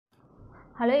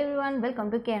Hello everyone, welcome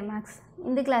to Care Max.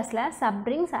 In the class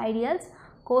subrings, ideals,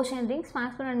 quotient rings,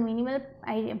 maximal and minimal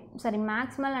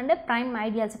maximal and prime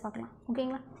ideals பார்க்கலாம்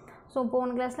ஓகேங்களா. So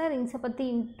போன கிளாஸில் ரிங்ஸை பற்றி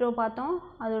intro பார்த்தோம்,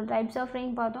 அதோட types of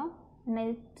ring பார்த்தோம்,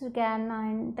 next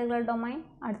integral domain,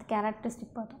 அடுத்து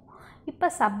characteristic பார்த்தோம். இப்போ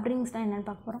சப்ரிங்ஸ்னால் என்னென்னு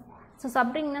பார்க்க போகிறோம். ஸோ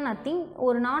சப்ரிங்னா நத்திங்,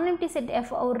 ஒரு நான் எம்டி செட்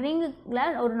ஒரு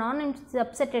ரிங்கில் ஒரு நான் எம்டி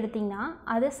சப்செட் எடுத்திங்கன்னா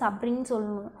அது சப்ரிங்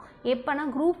சொல்லணும். எப்போனா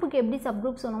குரூப்புக்கு எப்படி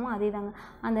சப்குரூப் சொன்னோமோ அதே தாங்க.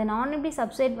 அந்த நான் எம்டி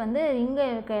சப்செட் வந்து ரிங்கில்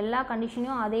இருக்க எல்லா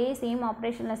கண்டிஷனையும் அதே சேம்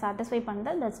ஆப்ரேஷனில் சாட்டிஸ்ஃபை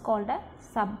பண்ணுறது, தட்ஸ் கால்ட் அ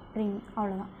சப்ரிங்.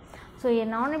 அவ்வளோதான். So a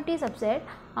non-empty subset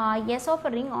S of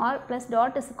a ring or plus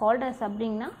dot is called a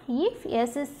subring if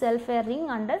S is self a ring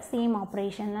under same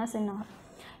operation as in R.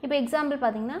 இப்போ example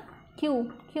பார்த்தீங்கன்னா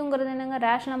Qங்கிறது என்னங்க,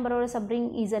 rational நம்பரோட suffering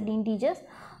is at integers.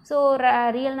 So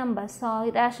real numbers,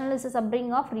 rational is a subring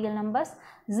of real numbers.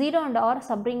 0 and R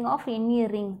subring of any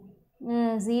ring.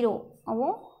 0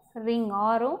 ஆவும் ring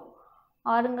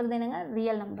ஆறுங்கிறது என்னங்க,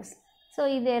 real numbers. So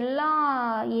இது எல்லாம்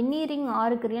any ring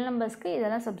ஆருக்கு ரியல் நம்பர்ஸ்க்கு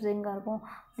இதெல்லாம் சப்ரிங்காக இருக்கும்.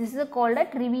 This is called a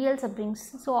trivial சப்ரிங்ஸ்.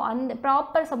 So அந்த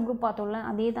proper subgroup பார்த்தோம்ல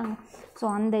அதே தாங்க. ஸோ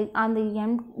அந்த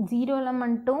ஜீரோ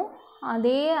எலமெண்ட்டும்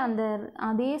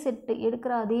அதே செட்டு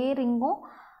எடுக்கிற அதே ரிங்கும்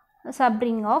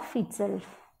சப்ரிங் ஆஃப் இட் செல்ஃப்,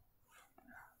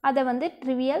 அதை வந்து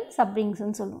ட்ரிவியல்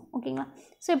சப்ரிங்ஸ்ன்னு சொல்லுவோம். ஓகேங்களா.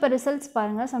 ஸோ இப்போ ரிசல்ட்ஸ்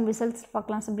பாருங்கள், சம் ரிசல்ட்ஸ்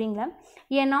பார்க்கலாம். சப்ரிங்கில்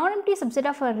ஏ நான் empty subset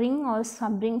of a ring R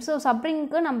suffering. So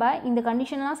சப்ரிங்க்கு நம்ம இந்த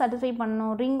கண்டிஷன்லாம் சாட்டிஸ்ஃபை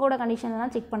பண்ணணும், ரிங்கோட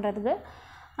கண்டிஷன்லாம் செக் பண்ணுறதுக்கு.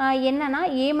 என்னென்னா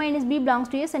a minus b belongs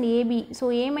to s and ab. So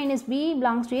a minus b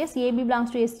belongs to s, ab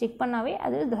belongs to s check பண்ணாவே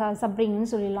அது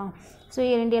சப்ரிங்னு சொல்லிடலாம். ஸோ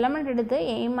ரெண்டு element எடுத்து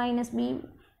a minus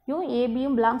b-யும்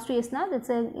ab-யும் belongs to s-னா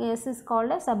that's s is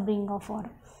called a subring of R.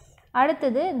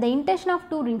 அடுத்தது the intersection of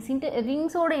two rings.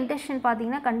 ரிங்ஸோட intersection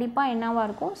பார்த்தீங்கன்னா கண்டிப்பாக என்னவாக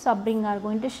இருக்கும், சப்ரிங்காக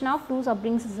இருக்கும். intersection of two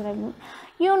subrings is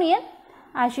union.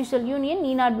 as usual union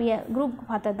need not be a group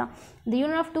பார்த்தது தான். the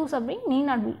union of two subring need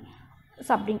not be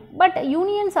subring. But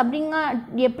union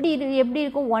சப்ரிங்காக எப்படி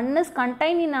இருக்கும், one is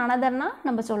contain இன் அனதர்னா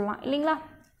நம்ம சொல்லலாம் இல்லைங்களா.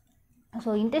 ஸோ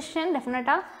இன்டர்செக்ஷன்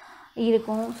டெஃபினட்டாக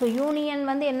இருக்கும். ஸோ யூனியன்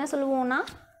வந்து என்ன சொல்லுவோம்னா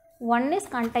ஒன் இஸ்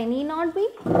கண்டைன், நீ நாட் பி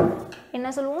என்ன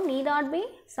சொல்லுவோம், நீ not be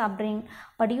suffering.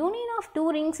 But union of two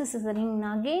rings is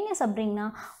ரிங்னா again is சப்ரிங்னா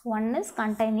one is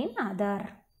contain in other.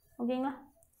 ஓகேங்களா,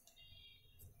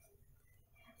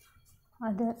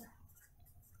 அதர்.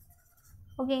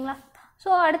 ஓகேங்களா.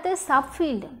 ஸோ அடுத்து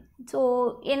சப்ஃபீல்டு. ஸோ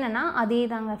என்னென்னா அதே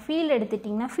தாங்க, ஃபீல்டு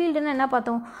எடுத்துட்டிங்கன்னா ஃபீல்டுன்னு என்ன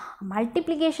பார்த்தோம்,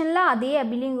 மல்டிப்ளிகேஷனில் அதே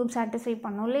அபிலியன் குரூப் சாட்டிஸ்ஃபை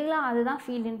பண்ணோம் இல்லைங்களா, அதுதான்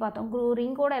ஃபீல்டுன்னு பார்த்தோம்.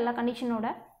 ரிங்கோட எல்லா கண்டிஷனோட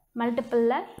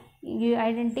மல்டிப்பிளில்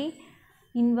ஐடென்டி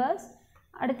இன்வர்ஸ்,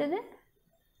 அடுத்தது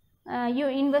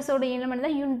இன்வர்ஸோட எலிமெண்ட்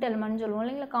தான் யூனிட் எலிமெண்ட்னு சொல்லுவோம்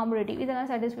இல்லைங்களா, காம்படேட்டிவ், இதெல்லாம்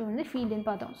சாட்டிஸ்ஃபை பண்ணி ஃபீல்டுன்னு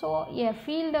பார்த்தோம். ஸோ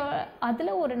ஃபீல்டோ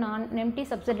அதில் ஒரு நான் எம்டி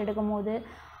சப்செட் எடுக்கும் போது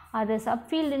அது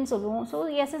சப்ஃபீல்டுன்னு சொல்லுவோம். So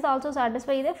S is also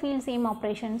satisfy the field same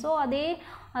operation. So அது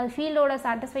ஃபீல்டோட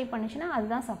சாட்டிஸ்ஃபை பண்ணிச்சுன்னா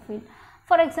அதுதான் சப்ஃபீல்ட்.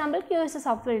 For example Q is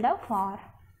சப்ஃபீல்ட் of R.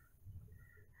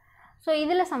 So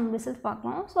இதில் சம் ரிசல்ட்ஸ்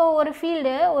பார்க்கலாம். ஸோ ஒரு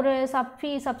ஃபீல்டு ஒரு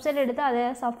சப்செட் எடுத்து அதை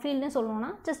சப்ஃபீல்டுன்னு சொல்லுவோம்னா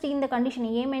ஜஸ்ட் இந்த condition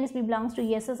a minus b belongs to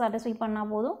s satisfy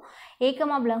பண்ணால் போதும். a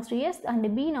belongs to s and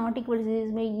b not equal to s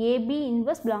by ab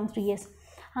inverse belongs to s.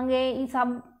 அங்கே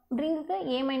ரிங்குக்கு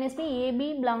a minus b ab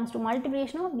belongs to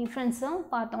மல்டிப்ளிகேஷனும் டிஃப்ரென்ஸும்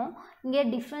பார்த்தோம். இங்கே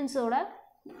டிஃப்ரென்ஸோட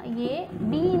a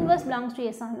b inverse belongs to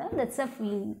s ஆனால் that's a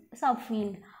field, sub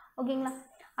field. ஓகேங்களா.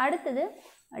 அடுத்தது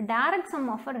direct some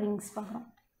of a rings பார்க்குறோம்.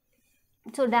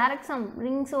 So direct some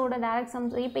ரிங்ஸோட direct some.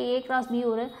 இப்போ a cross b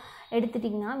ஒரு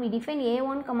எடுத்துட்டிங்கன்னா we define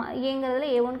a1, ஏங்கிறதுல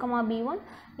a1, b1,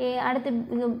 அடுத்து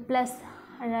plus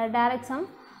direct some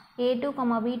a2,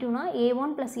 b2னா a1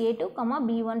 plus a2,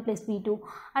 b1 plus b2.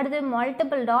 அடுத்து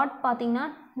multiple dot பார்த்தீங்கன்னா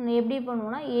எப்படி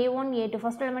பண்ணுவோம்னா a1, a2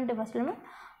 first element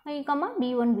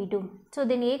b1, b2. So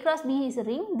then a cross b is a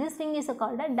ring. This ring is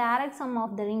called a direct sum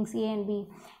of the rings a and b.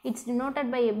 It's denoted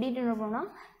by எப்படி denote பண்ணுவோம்னா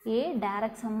a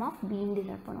direct sum of b ன்னு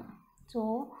denote பண்ணுவோம். So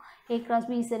a cross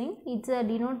b is a ring. It's a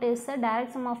denote as a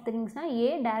direct sum of the ringsனா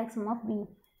a direct sum of b.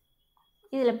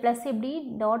 இதில் plus எப்படி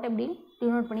dot எப்படி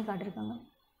denote பண்ணி காட்டியிருக்காங்க.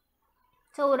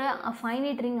 So ஒரு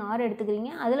finite ring R எடுத்துக்கிறீங்க,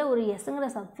 அதில் ஒரு எஸ்ங்கிற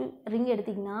ரிங்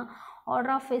எடுத்திங்கன்னா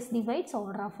order of S divides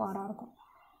order of ஆராக இருக்கும்.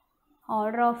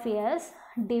 Order of S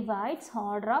divides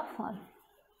order of R.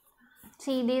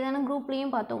 சரி இதே தானே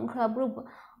குரூப்லேயும் பார்த்தோம், sub group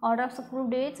order of sub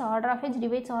group divides order of H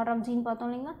divides order of ஜின்னு பார்த்தோம்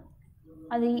இல்லைங்களா.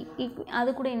 அது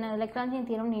கூட என்ன லெக்ராஞ்சியன்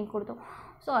தியரம் நீங்க கொடுத்தோம்.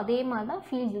 ஸோ அதே மாதிரி தான்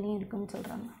ஃபீல்ட்லேயும் இருக்குதுன்னு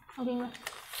சொல்கிறாங்க. ஓகேங்களா.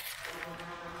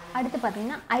 அடுத்து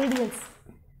பார்த்தீங்கன்னா ஐடியல்ஸ்.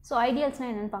 ஸோ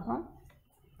ஐடியல்ஸ்னால் என்னென்னு பார்க்கலாம்.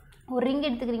 ஒரு ரிங்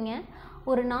எடுத்துக்கிறீங்க,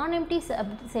 ஒரு நான் எம்டி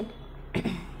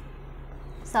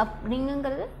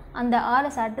சப்ரிங்குங்கிறது அந்த ஆரை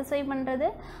சாட்டிஸ்ஃபை பண்ணுறது,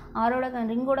 ஆரோட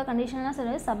ரிங்கோட கண்டிஷன்லாம்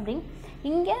சொல்கிறது சப்ரிங்.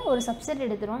 இங்கே ஒரு சப்செட்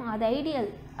எடுத்துரும், அது ஐடியல்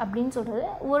அப்படின்னு சொல்கிறது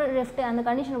ஒரு லெஃப்ட் அந்த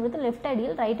கண்டிஷனை பொறுத்து லெஃப்ட்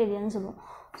ஐடியல் ரைட் ஐடியல்னு சொல்லுவோம்.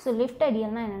 ஸோ லெஃப்ட்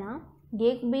ஐடியல்னால் என்னென்னா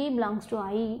AB belongs to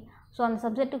I. So அந்த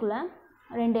சப்செட்டுக்குள்ளே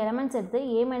 2 எலமெண்ட்ஸ் எடுத்து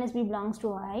A minus B belongs to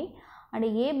I and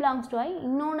A belongs to I,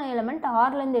 இன்னொன்று எலமெண்ட்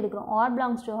ஆர்லேருந்து எடுக்கிறோம், R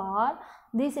belongs to R,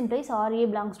 this implies RA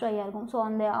belongs to I இருக்கும். So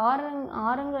அந்த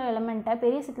ஆறுங்கிற எலமெண்ட்டை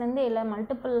பெரிய செட்லேருந்து எல்லா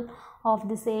multiple of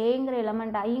this ஏங்கிற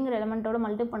element ஐங்கிற எலமெண்ட்டோட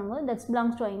multiple பண்ணும்போது that's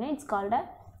belongs to Aina it's called a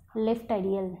left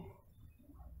ideal.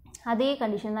 அதே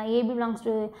condition தான் AB belongs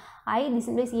to I, this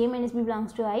implies A minus B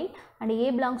belongs to I and A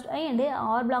belongs to I and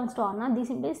R belongs to R னா this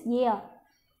implies AR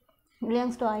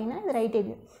belongs to I னா இது right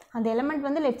ideal. அந்த element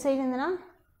வந்து left side இருந்ததுன்னா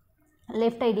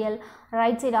left ideal,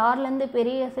 right side ஆர்லேருந்து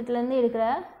பெரிய செட்லேருந்து எடுக்கிற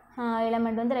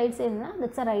element வந்து right side இருந்தால்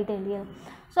that's a right ideal.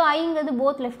 So ஐங்கிறது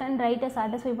both left and ரைட்டை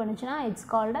satisfy பண்ணுச்சுன்னா it's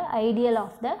called ideal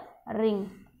of the ring.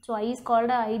 So I is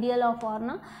called ideal of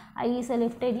ஆர்னா I is a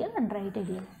left ideal and right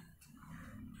ideal.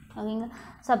 ஓகேங்களா.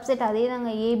 Subset அதே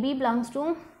தாங்க, AB belongs to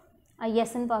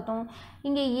ஐஎஸ்ன்னு பார்த்தோம்.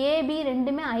 இங்கே AB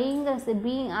ரெண்டுமே ஐங்கிற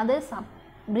B அது sub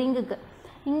ரிங்குக்கு.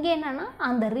 இங்கே என்னென்னா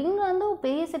அந்த ரிங் வந்து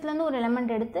பெரிய செட்லேருந்து ஒரு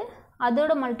எலமெண்ட் எடுத்து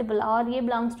அதோட multiple RA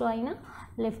belongs to Aina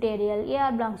left ideal,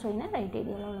 AR belongs to Aina right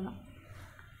ideal. அவ்வளோதான்.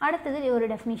 அடுத்தது ஒரு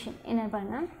டெஃபினிஷன் என்ன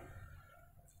பாருங்கள்.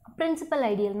 பிரின்சிபல்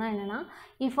ஐடியல்னால் என்னென்னா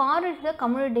if R is the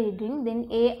commutative ring then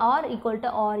AR equal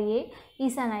to RA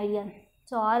is an ideal.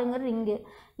 So ஆறுங்கிற ring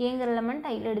ஏங்கிற எலமெண்ட்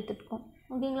ஐயில் எடுத்துருக்கோம்.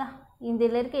 ஓகேங்களா.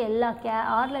 இதில் இருக்க எல்லா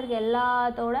ஆரில் இருக்க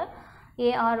எல்லாத்தோட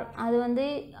AR அது வந்து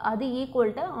அது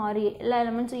ஈக்குவல் டு RA, எல்லா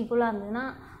எலமெண்ட்ஸும் ஈக்குவலாக இருந்ததுன்னா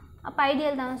அப்போ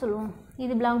ஐடியல் தானே சொல்லுவோம்.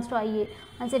 இது பிலாங்ஸ் டு IA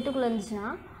அந்த செட்டுக்குள்ளே இருந்துச்சுன்னா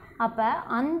அப்போ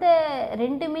அந்த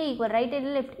ரெண்டுமே equal right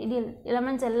ideal left ideal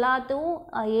elements எல்லாத்தையும்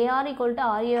AR ஈக்குவல் டு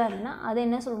RAவாக இருந்ததுன்னா அதை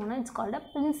என்ன சொல்லுவோம்னா இட்ஸ் கால்ட் அ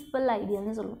பிரின்சிபல்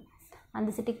ஐடியல்னு சொல்லுவோம். அந்த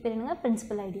செட்டுக்கு பேர் என்னங்க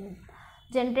principal ideal.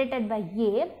 Generated by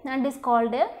A and is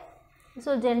called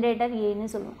so generator ஏன்னு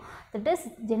சொல்லுவோம். That is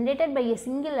generated by a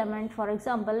single element. For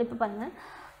example இப்போ பாருங்கள்,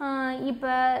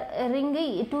 இப்போ ரிங்கு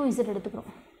 2Z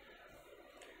எடுத்துக்கிறோம்.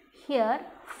 ஹியர்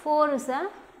 4 இஸ்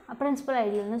அ பிரின்சிபல்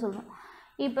ஐடியல்னு சொல்லுவோம்.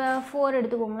 இப்போ 4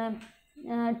 எடுத்துக்கோங்களேன்.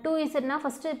 2Zனா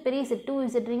ஃபஸ்ட்டு பெரிய செட்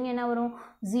 2Z ரிங் என்ன வரும்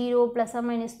 0 ப்ளஸ்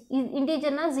மைனஸ்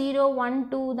இன்டீஜர்னா 0 1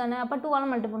 2 தானே. அப்போ 2ஆல்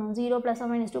மல்டிபிள் பண்ணுவோம். 0 plus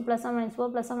minus 2 plus minus 4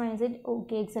 plus minus 8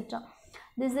 okay etcetera.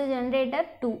 This is generator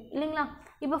 2 இல்லைங்களா.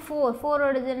 இப்போ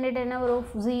 4ஓட ஜென்ரேட்டர் என்ன வரும்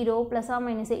 0 ப்ளஸ்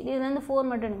மைனஸ் 8 இதுலேருந்து 4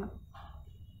 மட்டும் எடுங்க.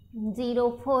 0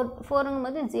 4ங்கும்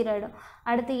போது 0 ஆகிடும்.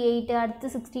 அடுத்து 8 அடுத்து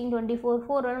 16 24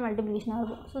 4ஓட மல்டிப்ளிகேஷனாக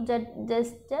இருக்கும். So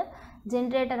just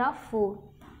generator of 4.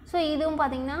 So இதுவும்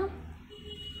பார்த்தீங்கன்னா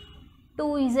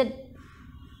 2Z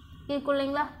இருக்கும்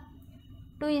இல்லைங்களா.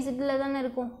 2Zல தானே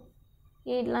இருக்கும்.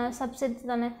 8லாம் சப்செட்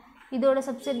தானே, இதோட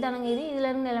சப்செட் தானேங்க இது,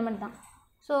 இதுலேருந்து எலமெண்ட் தான்.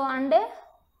 ஸோ அண்டு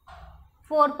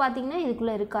 4 பார்த்திங்கன்னா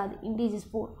இதுக்குள்ளே இருக்காது இன்டீஜர்ஸ்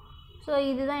 4. ஸோ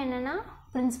இதுதான் என்னென்னா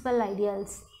principal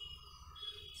ideals.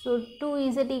 So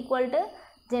 2Z equal to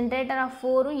generator of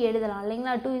 4ம் எழுதலாம்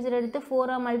இல்லைங்களா. 2Z எடுத்து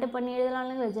 4 மல்டிபிள் பண்ணி எழுதலாம்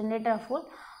இல்லைங்களா. ஜென்ரேட்டர் ஆஃப் 4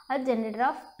 அது ஜென்ரேட்டர்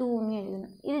ஆஃப் 2ன்னு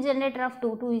எழுதணும். இது ஜென்ரேட்டர் ஆஃப்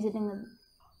 2Zங்கிறது.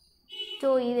 ஸோ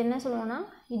இது என்ன சொல்லுவோம்னா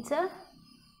இட்ஸ் அ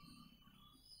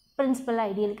பிரின்சிபல்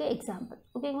ஐடியலுக்கு எக்ஸாம்பிள்.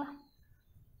 ஓகேங்களா.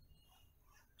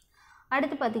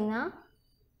 அடுத்து பார்த்திங்கன்னா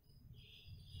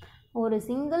ஒரு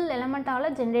சிங்கிள்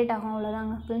எலமெண்ட்டால் ஜென்ரேட் ஆகும்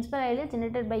அவ்வளோதாங்க. பிரின்சிபல் ஐடியல்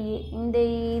ஜென்ரேட்டட் பை ஏ. இந்த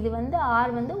இது வந்து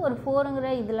ஆர் வந்து ஒரு 4ங்கிற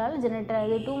இதனால ஜென்ரேட்டர்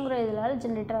ஆகுது, 2ங்கிற இதனால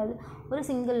ஜென்ரேட்டர் ஆகுது. ஒரு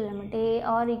single element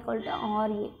AR equal to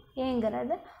RA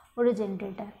ஏங்கிறது ஒரு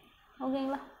ஜென்ரேட்டர்.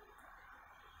 ஓகேங்களா.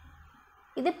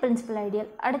 இது பிரின்சிபல்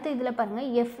ஐடியல். அடுத்து இதில் பாருங்கள்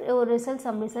எஃப் ஒரு result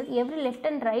some result every left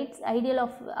and right ideal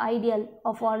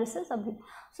of R is suffering.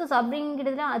 So suffering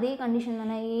கிட்டத்தட்ட அதே கண்டிஷன்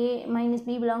தானே. A minus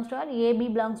B belongs to R, AB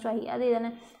belongs to I அதே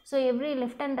தானே. So every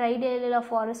left and right ideal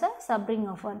of R is a suffering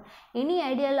of R. Any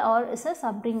ideal R is a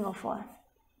subring of R.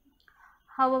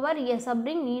 However, a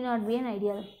subring need not be an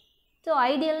ideal. So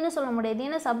ஐடியல்னு சொல்ல முடியாது.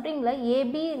 ஏன்னா சப்ரிங்கில்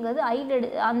ஏபிங்கிறது ideal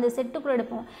அந்த செட்டுக்குள்ளே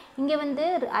எடுப்போம். இங்கே வந்து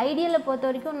ஐடியலை பொறுத்த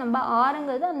வரைக்கும் நம்ம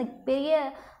ஆருங்கிறது அந்த பெரிய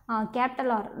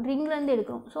கேபிட்டல் ஆர் ரிங்லேருந்து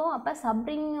எடுக்கிறோம். ஸோ அப்போ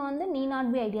சப்ரிங் வந்து நீ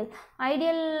not be ideal.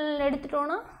 Ideal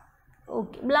எடுத்துட்டோன்னா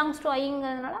okay belongs to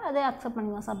ஐங்கிறதுனால அதை அக்செப்ட்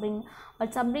பண்ணிக்கலாம் சப்ரிங்.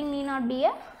 பட் சப்ரிங் நீ நாட் பி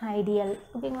அ ஐடியல்.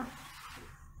 ஓகேங்களா.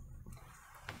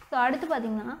 ஸோ அடுத்து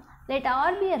பார்த்திங்கன்னா let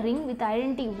R be a ring with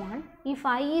identity 1 if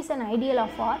I is an ideal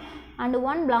of R and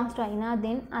 1 belongs to I na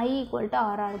then I equal to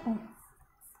R இருக்கும்.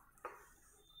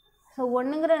 So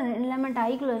ஒன்றுங்கிற element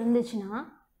ஐக்குள்ளே இருந்துச்சுன்னா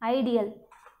ideal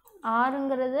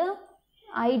ஆறுங்கிறது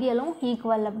ஐடியலும்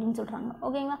equal அப்படின்னு சொல்கிறாங்க.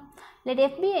 ஓகேங்களா. let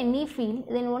F be any field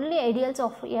then only ideals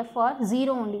of F are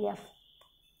 0 only F.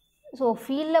 So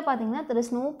ஃபீல்டில் பார்த்தீங்கன்னா there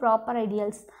is no proper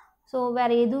ideals. So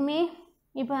வேறு எதுவுமே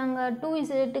இப்போ அங்கே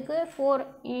 2Zக்கு 4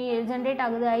 ஜென்ரேட்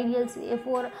ஆகுது ஐடியல்ஸ்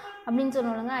 4 அப்படின்னு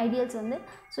சொன்னோம்லங்க ஐடியல்ஸ் வந்து.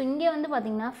 ஸோ இங்கே வந்து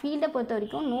பார்த்திங்கன்னா ஃபீல்டை பொறுத்த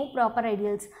வரைக்கும் நோ ப்ராப்பர்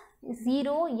ஐடியல்ஸ்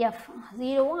 0F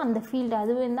 0வும் அந்த ஃபீல்டு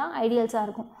அதுவும் தான் ஐடியல்ஸாக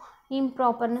இருக்கும்.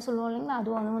 இம்ப்ராப்பர்னு சொல்லுவோம் இல்லைங்களா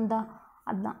அதுவும் தான்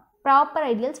அதுதான் ப்ராப்பர்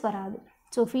ஐடியல்ஸ் வராது.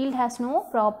 So field has no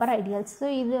proper ideals. So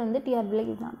இது வந்து டிஆர்பியில்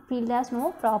இதுதான் field has no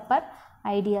proper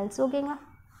ideals. ஓகேங்களா.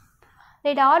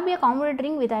 Let R be a commutative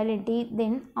ring with identity,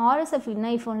 then R is a field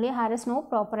if only R has no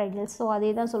proper ideals. So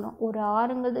அதே தான் சொல்கிறோம். ஒரு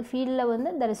Rங்கிறது ஃபீல்டில்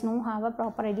வந்து there is no have a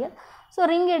proper ideal. So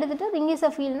ring எடுத்துகிட்டு ring is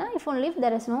a fieldனா if only if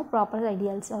there is no proper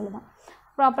ideals. அவ்வளோதான்.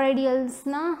 Proper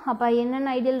ஐடியல்ஸ்னால் அப்போ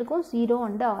என்னென்ன ஐடியல் இருக்கும் 0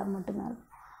 and R மட்டும்தான் இருக்கும்.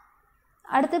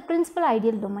 அடுத்து பிரின்சிபல்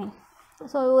ஐடியல் டொமைன்.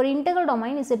 ஸோ ஒரு integral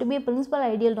domain is set to be a principal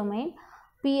ideal domain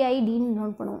PIDன்னு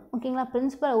note பண்ணுவோம். ஓகேங்களா.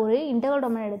 பிரின்சிபல் ஒரு இன்டெக்ரல்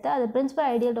டொமைன் எடுத்து அது பிரின்சிபல்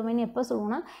ஐடியல் டொமைன் எப்போ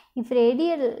சொல்லுவோம்னா if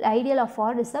ideal of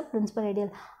R is a principal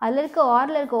ideal. அதில் இருக்க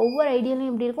ஆரில் இருக்க ஒவ்வொரு ஐடியலும்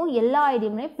எப்படி இருக்கும் எல்லா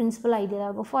ஐடியலுமே பிரின்சிபல் ஐடியலாக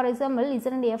இருக்கும். For example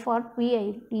Z F R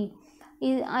PID.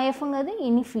 இது எஃப்ங்கிறது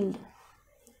எனி ஃபீல்டு,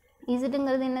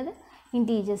 இசட்டுங்கிறது என்னது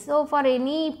integers. So for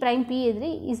any prime P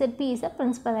எதிரி ZP is a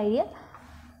principal ideal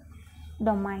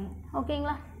domain.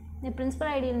 ஓகேங்களா. இந்த பிரின்சிபல்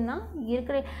ஐடியல்னா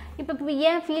இருக்கிற இப்போ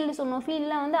ஏன் ஃபீல்டு சொன்னோம்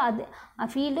ஃபீல்டில் வந்து அது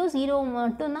ஃபீல்டும் 0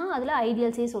 மட்டும்தான் அதில்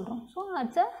ஐடியல்ஸே சொல்கிறோம். ஸோ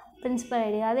அட்ஸ் அ பிரின்சிபல்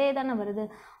ஐடியல் அதே தானே வருது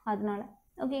அதனால.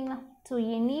 ஓகேங்களா. ஸோ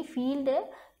எனி ஃபீல்டு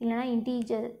இல்லைனா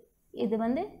இன்டீஜர் இது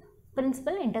வந்து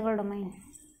principal integral domain.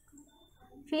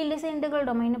 Field is integral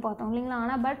டொமைன்னு பார்த்தோம் இல்லைங்களா.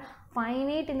 ஆனால் but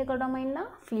finite integral டொமைன்னா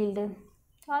field.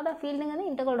 So அதான்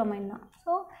ஃபீல்டுங்கிறது இன்டெக்ரல் டொமைன் தான்.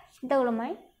 So integral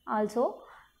domain also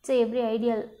so every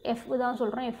ideal F தான்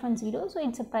சொல்கிறோம் F and 0. So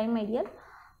it's a prime ideal.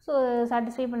 So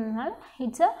satisfy பண்ணதுனால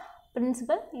இட்ஸ் அ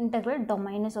பிரின்சிபல் இன்டெக்ரல்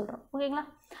டொமைன்னு சொல்கிறோம். ஓகேங்களா.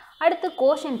 அடுத்து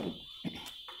கோஷன்ட் ரிங்.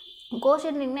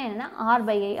 கோஷன்ட் ரிங்னா என்னென்னா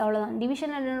R/I அவ்வளோதான்.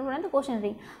 டிவிஷன் டினோட் பண்ணது கோஷன்ட்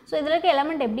ரிங். ஸோ இதில் இருக்க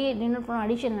எலமெண்ட் எப்படி டினோட் பண்ணணும்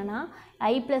அடிஷன்னா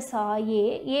I + A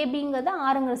ஏபிங்கிறது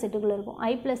ஆறுங்கிற செட்டுக்குள்ளே இருக்கும்.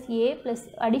 I + A ப்ளஸ்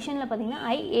அடிஷனில் பார்த்தீங்கன்னா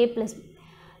A +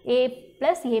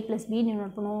 B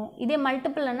டினோட் பண்ணுவோம். இதே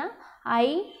மல்டிபிள்னா I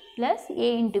 +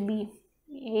 A × B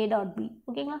A.B.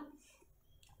 ஓகேங்களா.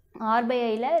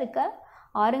 R/Iல இருக்க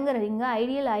ஆறுங்கிற ring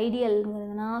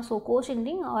ஐடியல்ங்கிறதுனா so quotient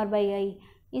ring R/I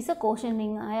is a quotient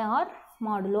ring R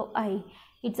modulo I.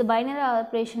 It's binary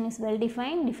operation is well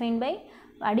defined by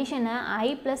அடிஷனை I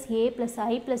 + A +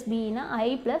 I + Bனா I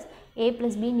 + A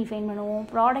 + B define பண்ணுவோம்.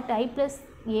 Product I +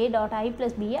 A dot I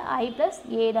 + B I +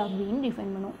 A dot Bன்னு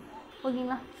define பண்ணுவோம்.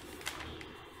 ஓகேங்களா.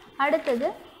 அடுத்தது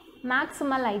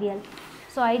maximal ideal.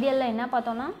 So ஐடியலில் என்ன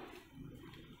பார்த்தோன்னா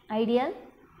ideal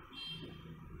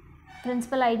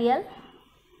principal ideal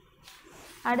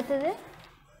அடுத்தது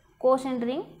quotient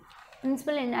ring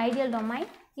principal ideal domain.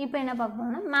 இப்போ என்ன பார்க்க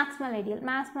போகிறோம்னா மேக்ஸிமல்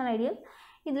ஐடியல்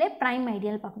இதில் ப்ரைம்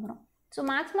ஐடியல் பார்க்க போகிறோம். ஸோ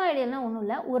மேக்ஸிமல் ஐடியல்னால் ஒன்றும்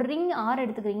இல்லை ஒரு ரிங் R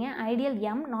எடுத்துக்கிறீங்க ideal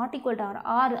M not equal to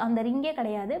R அந்த ரிங்கே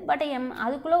கிடையாது பட் M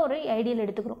அதுக்குள்ளே ஒரு ஐடியல்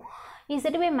எடுத்துக்கிறோம். Is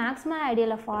set to be maximal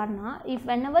ideal of Rனா if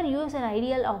whenever u is an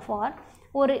ideal of R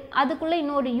ஒரு அதுக்குள்ளே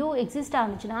இன்னொரு U exist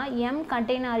ஆனிச்சுன்னா M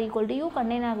contain R equal to U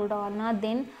contain R equal to Rனா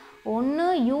தென் ஒன்று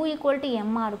U equal to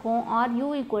M இருக்கும் R U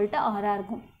equal to R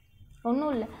இருக்கும்.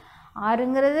 ஒன்றும் இல்லை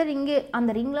ஆறுங்கிறது ring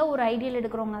அந்த ரிங்கில் ஒரு ஐடியல்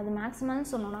எடுக்கிறவங்க அது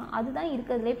மேக்ஸிமம்னு சொன்னோன்னா அதுதான்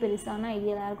இருக்கிறதுலே பெருசான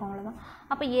ஐடியலாக இருக்கும் அவ்வளோதான்.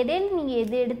 அப்போ எதைன்னு நீங்கள்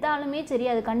எது எடுத்தாலுமே சரி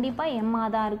அது கண்டிப்பாக எம்மாக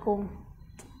தான் இருக்கும்.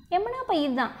 எம்னா அப்போ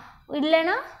இதுதான்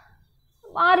இல்லைன்னா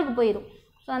ஆறுக்கு போயிடும்.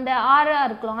 ஸோ அந்த ஆறாக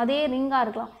இருக்கலாம் அதே ரிங்காக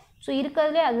இருக்கலாம். ஸோ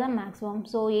இருக்கிறதுலே அதுதான் maximum.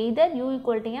 So either U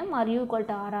equal to M or U equal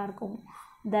to R இருக்கும்.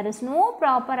 there is no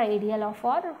proper ideal of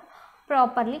R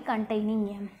properly containing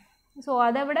M. So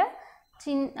அதை விட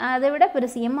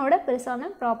பெருசு எம்மை விட பெருசான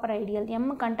ப்ராப்பர் ஐடியல் எம்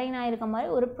கண்டெயின் ஆகிருக்க மாதிரி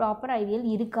ஒரு ப்ராப்பர் ஐடியல்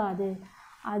இருக்காது.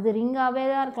 அது ரிங்காகவே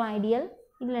தான் இருக்கலாம் ஐடியல்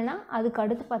இல்லைனா அதுக்கு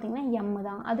அடுத்து பார்த்திங்கன்னா எம்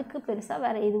தான் அதுக்கு பெருசாக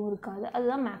வேறு எதுவும் இருக்காது.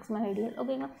 அதுதான் மேக்ஸிமல் ஐடியல்.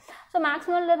 ஓகேங்களா. ஸோ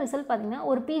மேக்ஸிமலில் ரிசல்ட் பார்த்திங்கன்னா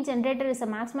ஒரு P generator is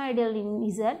a maximal ideal in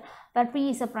Z where P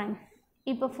is a prime.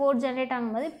 இப்போ 4 ஜென்ரேட்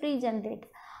ஆகும்போது ப்ரீ ஜென்ரேட்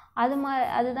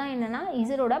அதுதான் என்னென்னா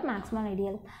இசரோட maximal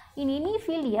ideal. In any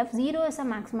field F 0 is a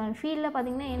maximal ஃபீல்டில்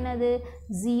பார்த்திங்கன்னா என்னது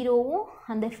 0வும்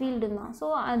அந்த ஃபீல்டு தான். ஸோ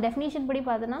டெஃபினேஷன் படி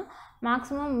பார்த்தோன்னா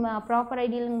மேக்ஸிமம் ப்ராப்பர்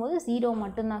ஐடியலுங்கும் போது 0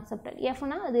 மட்டும்தான் அக்செப்டட்.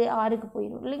 எஃப்னா அது ஆறுக்கு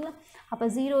போயிடும் இல்லைங்களா. அப்போ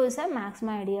 0 is a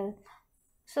maximal ideal.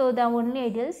 So the only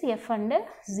ideals F and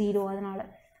 0 அதனால்.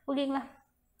 ஓகேங்களா.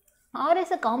 R is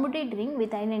a commutative ring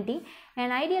with identity. An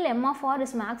ideal M of R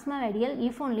is maximal ideal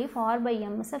if only if R by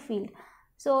M is a field.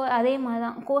 So அதே மாதிரி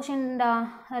தான் quotient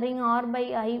ring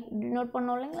R/I note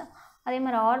பண்ணோம் இல்லைங்களா. அதே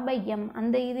மாதிரி R/M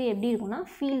அந்த இது எப்படி இருக்கும்னா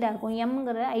ஃபீல்டாக இருக்கும்.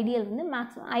 எம்ங்கிற ஐடியல் வந்து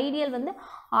ஐடியல் வந்து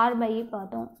R/I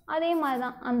பார்த்தோம். அதே மாதிரி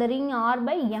தான் அந்த ரிங்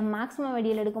R/M மேக்ஸிமம்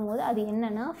ஐடியல் எடுக்கும்போது அது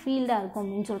என்னென்னா ஃபீல்டாக இருக்கும்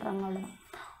அப்படின்னு சொல்கிறாங்க. அவ்வளோதான்.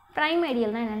 ப்ரைம்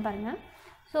ஐடியல்னால் என்னென்னு பாருங்கள்.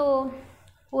 ஸோ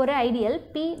ஒரு ideal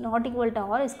P not equal to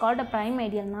R is called a prime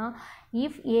ideal na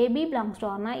if AB belongs to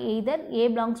R na either A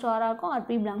belongs to R இருக்கும் or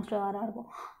P belongs to R இருக்கும்.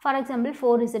 For example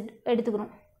 4Z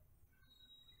எடுத்துக்கிறோம்.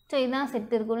 So இதுதான்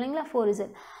set இருக்கும் இல்லைங்களா 4Z.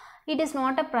 It is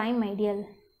not a prime ideal.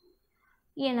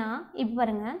 ஏன்னா இப்போ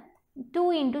பாருங்கள் 2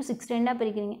 into 6 ரெண்டாக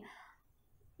பிரிக்கிறீங்க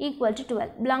equal to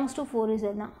 12 belongs to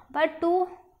 4Z தான். பட் 2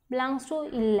 belongs to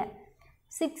இல்லை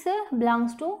 6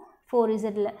 belongs to 4Z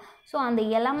இல்லை. ஸோ அந்த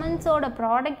எலமெண்ட்ஸோட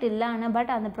ப்ராடக்ட் இல்லை ஆனால்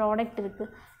பட் அந்த ப்ராடக்ட்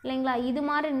இருக்குது இல்லைங்களா. இது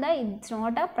மாதிரி இருந்தால் it's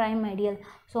not a prime ideal.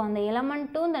 So அந்த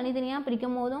எலமெண்ட்டும் தனித்தனியாக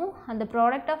பிரிக்கும் போதும் அந்த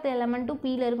ப்ராடக்ட் ஆஃப் த எலமெண்ட்டும்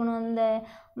Pயில் இருக்கணும், அந்த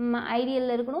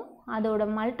ஐடியலில் இருக்கணும். அதோட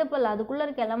மல்டிபிள் அதுக்குள்ளே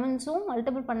இருக்க எலமெண்ட்ஸும்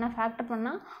மல்டிபிள் பண்ணால் ஃபேக்டர்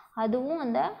பண்ணால் அதுவும்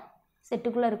அந்த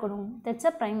செட்டுக்குள்ளே இருக்கணும். That's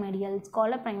a prime ideal. It's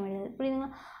called a prime ideal. புரியுதுங்களா?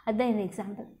 அதுதான் இந்த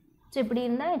எக்ஸாம்பிள். ஸோ இப்படி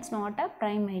இருந்தால் it's not a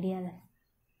prime ideal.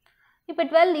 இப்போ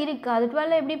 12 இருக்குது, அது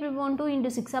 12 எப்படி பிரிப்போம் 2 into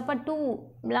 6. அப்போ 2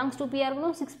 belongs to P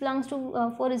இருக்கணும், 6 belongs to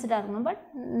 4Z இருக்கணும். பட்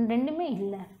ரெண்டுமே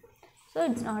இல்லை. So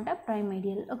it's not a prime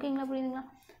ideal. ஓகேங்களா? புரியுதுங்களா?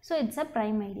 So it's a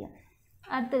prime ideal.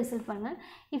 அடுத்த ரிசல்ட் பாருங்கள்.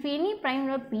 If any prime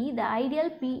number P the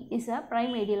ideal P is a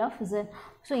prime ideal of Z.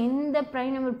 So எந்த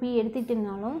prime number P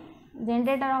எடுத்துக்கிட்டனாலும்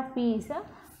generator of P is a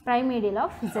prime ideal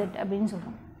of Z அப்படின்னு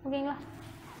சொல்கிறோம். ஓகேங்களா?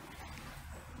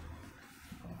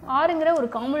 ஆறுங்கிற ஒரு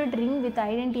component ring with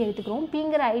identity எடுத்துக்கிறோம்,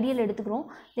 Pங்கிற ideal எடுத்துக்கிறோம்.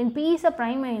 தென் P is a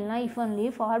prime ஐடியல்னா if only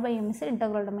if R by M is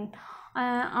integral domain.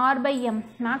 R by M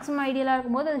maximum ஐடியலாக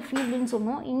இருக்கும்போது அது ஃபீல்டுன்னு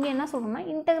சொன்னோம். இங்கே என்ன சொல்கிறோம்னா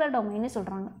இன்டெக்ரல் டொமைன்னு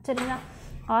சொல்கிறாங்க. சரிங்களா?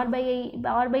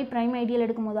 R by ப்ரைம் ஐடியல்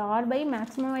எடுக்கும்போது R by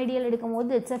மேக்ஸிமம் ஐடியல்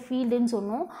எடுக்கும்போது இட்ஸ் அ ஃபீல்டுன்னு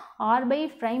சொன்னோம். R by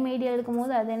ப்ரைம் ஐடியல்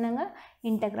எடுக்கும்போது அது என்னங்க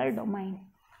integral domain.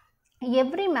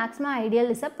 Every maximum ideal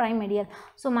is a prime ideal.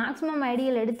 So maximum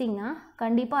ideal எடுத்திங்கன்னா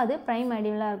கண்டிப்பாக அது ப்ரைம்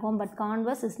ஐடியலாக இருக்கும். But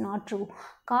converse is not true.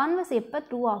 Converse எப்போ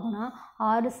ட்ரூ ஆகுனா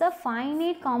R is a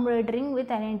finite component ring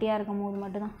with ஐடென்டிட்டியாக இருக்கும் போது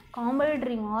மட்டும்தான். காம்பனண்ட்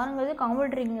ரிங் ஆறுங்கிறது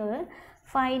காம்பனண்ட் ரிங்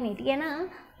ஃபைனைட். ஏன்னா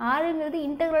ஆறுங்கிறது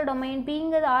integral domain,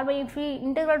 Pங்கிறது R by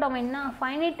integral டொமைன்னா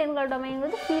finite integral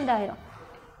டொமைன்ங்கிறது field ஆயிரும்.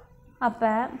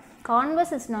 அப்போ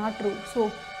converse is not true. So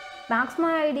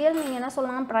maximum ideal நீங்கள் என்ன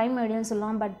சொல்லலாம் ப்ரைம் ஐடியல்னு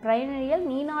சொல்லலாம். பட் ப்ரைம் ஐடியல்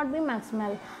நீ நாட் பி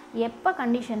மேக்ஸிமல். எப்போ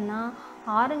கண்டிஷன்னா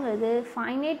ஆறுங்கிறது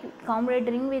ஃபைனைட் காம்பனண்ட்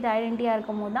ரிங் வித் ஐடென்டிட்டியாக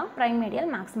இருக்கும் போது தான் ப்ரைம் ஐடியல்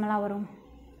மேக்ஸிமலாக வரும்.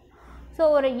 ஸோ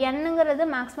ஒரு எண்ணுங்கிறது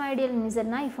maximum ideal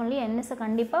மிசர்னா if only NS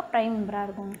கண்டிப்பாக ப்ரைம் நம்பராக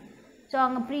இருக்கும். ஸோ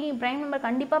அங்கே ப்ரைம் நம்பர்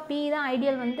கண்டிப்பாக P தான்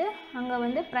ஐடியல்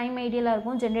அங்கே ப்ரைம் ஐடியலாக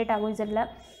இருக்கும், ஜென்ரேட் ஆகும் இதில்.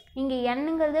 இங்கே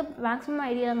எண்ணுங்கிறது மேக்ஸிமம்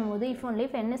ஐடியலாகும் போது இஃப் ஒன்லி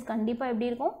என்எஸ் கண்டிப்பாக எப்படி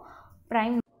இருக்கும்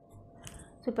ப்ரைம்.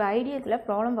 ஸோ இப்போ ஐடியலில்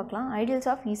ப்ராப்ளம் பார்க்கலாம். Ideals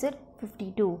of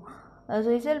Z52. ஸோ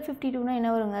Z52னா என்ன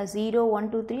வருங்க 0 1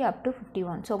 2 3 up to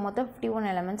 51. ஸோ மொத்தம் 51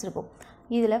 எலமெண்ட்ஸ் இருக்கும்.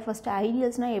 இதில் ஃபஸ்ட்டு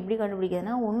ஐடியல்ஸ்னால் எப்படி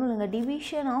கண்டுபிடிக்கிறதுனா ஒன்றும் இல்லைங்க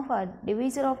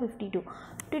டிவிசர் ஆஃப்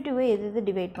 52 எது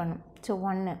டிவைட் பண்ணும். ஸோ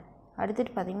 1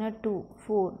 அடுத்துட்டு பார்த்திங்கன்னா 2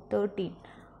 4 13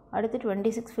 அடுத்து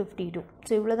 26 52.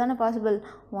 ஸோ இவ்வளோ தானே பாசிபிள்.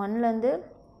 1லேருந்து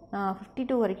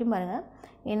 52 வரைக்கும் பாருங்கள்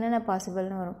என்னென்ன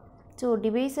பாசிபிள்னு வரும். ஸோ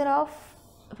டிவைசர் ஆஃப்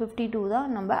 52 தான்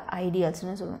நம்ம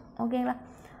ஐடியல்ஸ்னு சொல்லுவோம். ஓகேங்களா?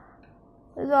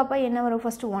 ஸோ அப்போ என்ன வரும்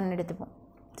ஃபஸ்ட்டு 1 எடுத்துப்போம்.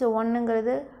 ஸோ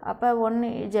 1ங்கிறது அப்போ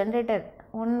 1 ஜென்ரேட்டர்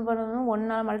 1 பண்ணணும்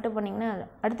 1ஆல் மல்டிப் பண்ணிங்கன்னா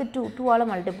அடுத்து 2ஆல்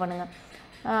மல்டிப் பண்ணுங்கள்.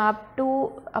 அப் டூ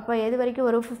அப்போ எது வரைக்கும்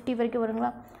வரும் 50 வரைக்கும்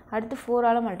வருங்களா. அடுத்து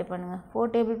 4ஆல் மல்டிப் பண்ணுங்கள். 4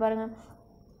 டேபிள் பாருங்கள்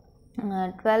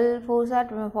 12 4s are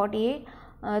 48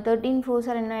 13 4s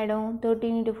are என்ன ஆகிடும்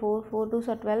 13 into 4 4 2s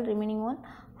are 12 remaining 1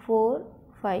 4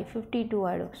 5 52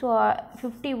 ஆகிடும். ஸோ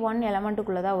 51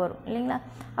 எலமெண்ட்டுக்குள்ளே தான் வரும் இல்லைங்களா.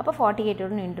 அப்போ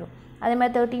 48 நின்றுடும். அதே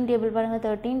மாதிரி 13 டேபிள் பாருங்கள்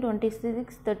 13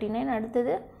 26 39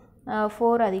 அடுத்தது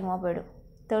 4 அதிகமாக போயிடும்.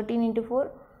 13 into 4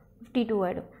 52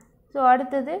 ஆகிடும். ஸோ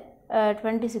அடுத்தது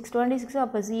 26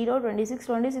 அப்போ 0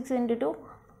 26 into 2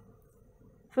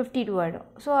 52 ஆகிடும்.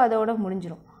 ஸோ அதோட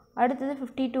முடிஞ்சிடும். அடுத்தது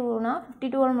 52னா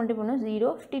 52 மல்டி பண்ணும் 0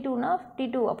 52னா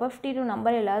 52 அப்போ 52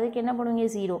 நம்பர் இல்லை அதுக்கு என்ன பண்ணுவீங்க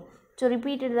 0. ஸோ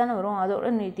ரிப்பீட்டட் தானே வரும் அதோட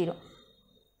நிறுத்திடும்.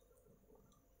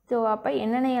 ஸோ அப்போ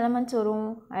என்னென்ன எலமெண்ட்ஸ் வரும்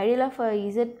ஐடியல் ஆஃப்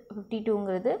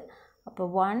Z52ங்கிறது அப்போ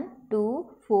 1 2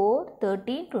 4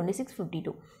 13 26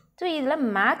 52. ஸோ இதில்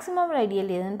மேக்ஸிமம்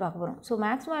ஐடியல் எதுன்னு பார்க்க போகிறோம். ஸோ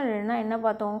மேக்ஸிமம் ஐடியல்னா என்ன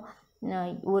பார்த்தோம்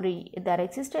ஒரு தர்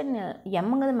எக்ஸிஸ்டன்ட்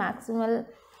எம்ங்கிறது மேக்ஸிமல்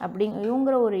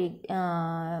இவங்கிற ஒரு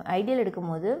ஐடியல்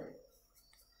எடுக்கும்போது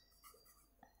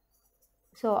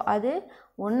ஸோ அது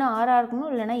ஒன்று ஆராக இருக்கணும்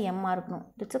இல்லைனா எம்மாக இருக்கணும்.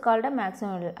 It's called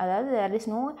maximum ideal. அதாவது there is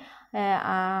no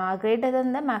greater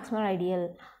than the maximum ideal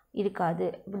இருக்காது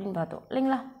அப்படின்னு பார்த்தோம்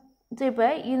இல்லைங்களா. ஸோ இப்போ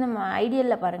இந்த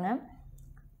ஐடியலில் பாருங்கள்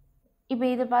இப்போ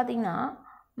இது பார்த்திங்கன்னா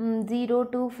 0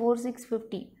 2 4 6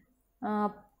 50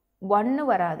 1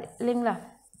 வராது இல்லைங்களா.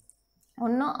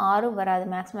 1 6 வராது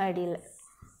மேக்ஸிமம் ஐடியலில்.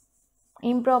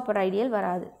 இம்ப்ராப்பர் ஐடியல்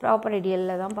வராது, ப்ராப்பர்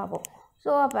ஐடியலில் தான் பார்ப்போம். ஸோ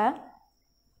அப்போ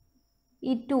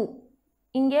 2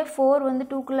 இங்கே 4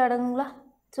 2க்குள்ளே அடங்குங்களா.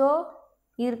 ஸோ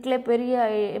இதுக்குள்ளே பெரிய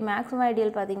மேக்ஸிமம்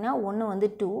ஐடியல் பார்த்திங்கன்னா ஒன்று வந்து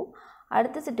 2.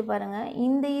 அடுத்த செட்டு பாருங்கள்,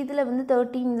 இந்த இதில் வந்து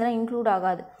 13 இதெல்லாம் இன்க்ளூட்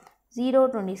ஆகாது. 0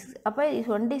 26, அப்போ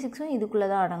 26ம் இதுக்குள்ளே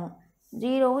தான் அடங்கும்,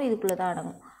 0வும் இதுக்குள்ளே தான்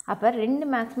அடங்கும். அப்போ 2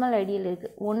 மேக்ஸிமல் ஐடியல்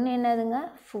இருக்குது. ஒன்று என்னதுங்க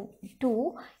 2,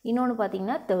 இன்னொன்று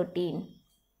பார்த்திங்கன்னா 13.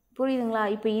 புரியுதுங்களா?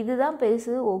 இப்போ இதுதான்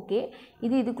பெருசு, ஓகே,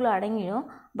 இது இதுக்குள்ளே அடங்கிடும்.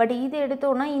 பட் இது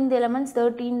எடுத்தோன்னா இந்த எலமெண்ட்ஸ்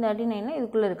 13 39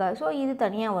 இதுக்குள்ளே இருக்காது. ஸோ இது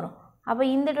தனியாக வரும். அப்போ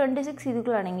இந்த 26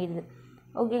 இதுக்குள்ளே அடங்கிடுது.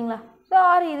 ஓகேங்களா? ஸோ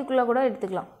 6 இதுக்குள்ளே கூட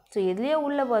எடுத்துக்கலாம். ஸோ எதுலேயே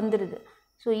உள்ளே வந்துடுது.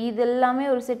 ஸோ இது எல்லாமே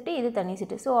ஒரு செட்டு, இது தனி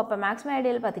செட்டு. ஸோ அப்போ மேக்ஸிமம்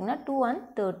ஐடியல் பார்த்திங்கன்னா 2 and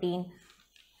 13.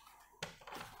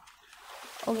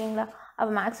 ஓகேங்களா?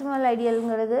 அப்போ maximal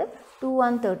ஐடியலுங்கிறது 2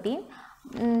 and 13.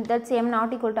 That's m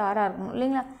not equal to r இருக்கணும்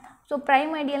இல்லைங்களா? ஸோ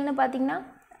ப்ரைம் ஐடியல்னு பார்த்திங்கன்னா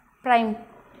ப்ரைம்.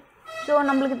 ஸோ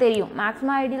நம்மளுக்கு தெரியும்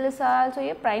maximum ideals also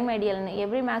a prime ஐடியல்னு.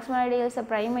 Every maximum ideals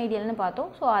prime ஐடியல்னு பார்த்தோம்.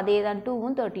 ஸோ அதே தான்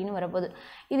 2வும் 13 வரப்போகுது.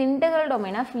 இது இன்டெக்ரல்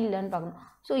டொமைனாக ஃபீல்டுன்னு பார்க்கணும்.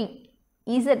 So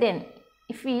Zn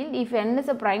field if n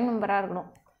is a prime நம்பராக இருக்கணும்.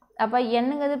 அப்போ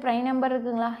என்னங்கிறது ப்ரைம் நம்பர்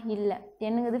இருக்குங்களா? இல்லை,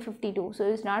 என்னங்கிறது 52. So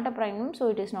it's not a prime number, so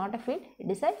it is not a field,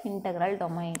 it is a integral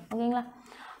domain. ஓகேங்களா?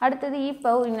 அடுத்தது இப்போ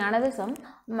in another sum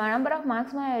number of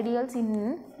maximum ideals in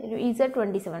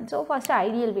Z27. So first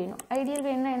ideal வேணும். Ideal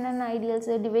வேணும்னா என்னென்ன ideals?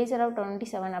 Divisor of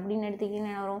 27 அப்படின்னு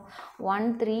எடுத்துக்கிட்டிங்கன்னா என்ன வரும்? 1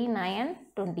 3 9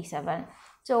 27.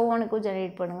 ஸோ ஒன்றுக்கும்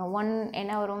ஜெனரேட் பண்ணுங்கள். 1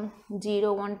 என்ன வரும்?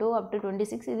 0 1 2 up to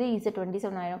 26. இது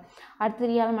Z27 ஆயிடும். அடுத்து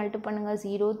 3ஆல் மல்டிப்ளை பண்ணுங்கள்.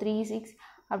 0 3 6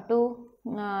 up to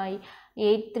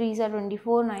 8 3s are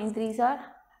 24, 9 3s are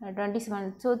 27.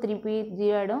 So 3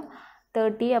 0 ஆகிடும்.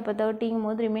 30. அப்போ 30ங்கும்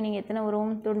போது ரிமைனிங் எத்தனை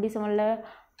வரும்? 27ல்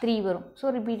 3 வரும். ஸோ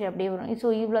ரிப்பீட் அப்படியே வரும். ஸோ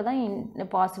இவ்வளோ தான்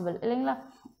பாசிபிள் இல்லைங்களா?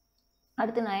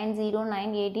 அடுத்து 9 0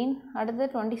 9 18, அடுத்து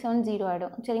 27 0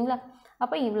 ஆகிடும். சரிங்களா?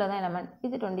 அப்போ இவ்வளோ தான் எலமெண்ட்,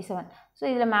 இது 27. ஸோ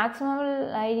இதில் மேக்ஸிமல்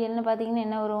ஐடியல்னு பார்த்தீங்கன்னா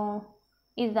என்ன வரும்?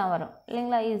 இது தான் வரும்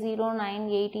இல்லைங்களா? இது 0 9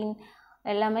 18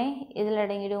 எல்லாமே இதில்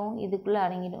அடங்கிடும், இதுக்குள்ளே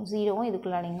அடங்கிடும், 0வும்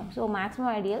இதுக்குள்ளே அடங்கிடும். So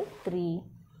maximum ideal 3.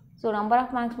 So number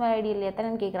of maximum ideal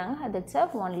எத்தனைன்னு கேட்குறாங்க? That's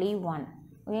of only 1.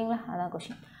 ஓகேங்களா? அதான்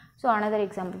கொஷின். ஸோ அனதர்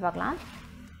எக்ஸாம்பிள் பார்க்கலாம்.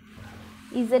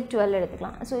 Z12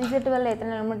 எடுத்துக்கலாம். ஸோ Z12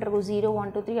 எத்தனை எலிமெண்ட் இருக்கும்? 0 1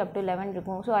 2 3 up to 11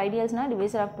 இருக்கும். ஸோ ஐடியல்ஸ்னால்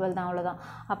டிவைசர் ஆஃப் 12 தான், அவ்வளோதான்.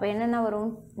 அப்போ என்னென்ன வரும்?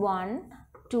 1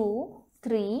 2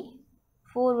 3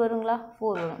 4 வருங்களா?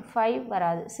 4 வரும். 5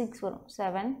 வராது. 6 வரும்.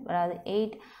 7 வராது.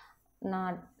 8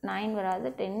 9 வராது.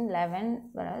 10 11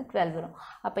 வராது. 12 வரும்.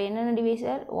 அப்போ என்னென்ன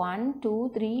divisor? 1 2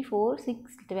 3 4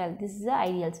 6 12. This is the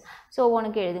ideals. So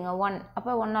உனக்கு எழுதுங்க 1.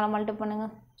 அப்போ 1ஆல் மல்டிப்ளை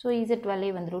பண்ணுங்கள். ஸோ Z12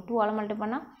 வந்துடும். 2ஆல் மல்டிப்ளை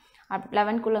பண்ணால்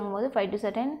 11க்குள்ளங்கும் போது 5 to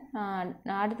 10.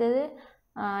 அடுத்தது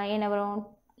என்ன வரும்?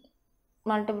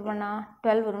 மல்டிப்ளை பண்ணால்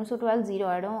 12 வரும். ஸோ 12 0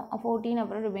 ஆகிடும். 14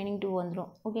 அப்புறம் ரிமைனிங் 2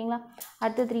 வந்துடும். ஓகேங்களா?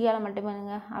 அடுத்து 3ஆல் மல்டிப்ளை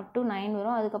பண்ணுங்கள். அப் டு 9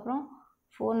 வரும். அதுக்கப்புறம்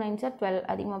 4 9s are 12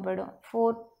 அதிகமாக போய்டும்.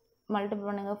 4 மல்டிப்ளை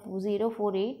பண்ணுங்கள். 0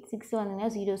 4 8 6 வந்தீங்கன்னா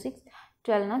 0 6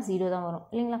 12னா 0 தான் வரும்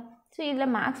இல்லைங்களா? ஸோ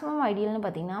இதில் மேக்ஸிமம் ஐடியல்னு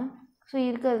பார்த்தீங்கன்னா ஸோ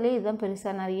இருக்கிறதுலே இதுதான்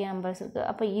பெருசாக நிறைய நம்பர்ஸ் இருக்குது.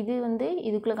 அப்போ இது வந்து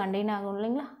இதுக்குள்ளே கண்டெயின் ஆகும்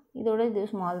இல்லைங்களா? இதோட இது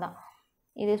ஸ்மால் தான்,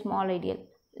 இது ஸ்மால் ஐடியல்.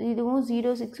 இதுவும்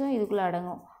 0 6ம் இதுக்குள்ளே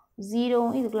அடங்கும்,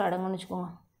 0வும் இதுக்குள்ளே அடங்கும்னு வச்சுக்கோங்க.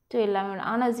 ஸோ எல்லாமே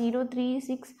ஆனால் 0 3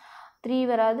 6 3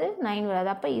 வராது, 9 வராது.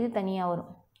 அப்போ இது தனியாக வரும்.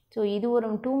 ஸோ இது ஒரு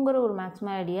 2ங்கிற ஒரு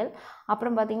மேக்ஸிமம் ஐடியல்.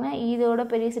 அப்புறம் பார்த்திங்கன்னா இதோட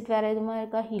பெரிய செட் வேறு எதுவுமே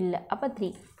இருக்கா? இல்லை. அப்போ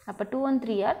 3. அப்போ 2 and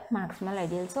 3 R maximal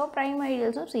ideal. So prime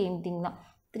ஐடியல்ஸும் same thing தான்.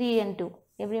 3 and 2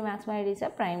 every maximal ideals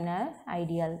R prime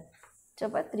ideal. So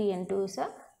அப்போ 3 and 2 is a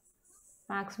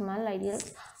maximal ideals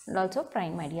and also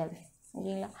prime ideal.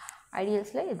 ஓகேங்களா?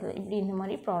 ஐடியல்ஸில் இது இப்படி இந்த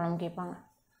மாதிரி ப்ராப்ளம் கேட்பாங்க.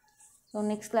 ஸோ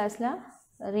நெக்ஸ்ட் கிளாஸில்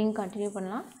ரிங் கண்டினியூ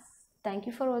பண்ணலாம்.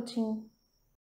 தேங்க்யூ ஃபார் வாட்சிங்.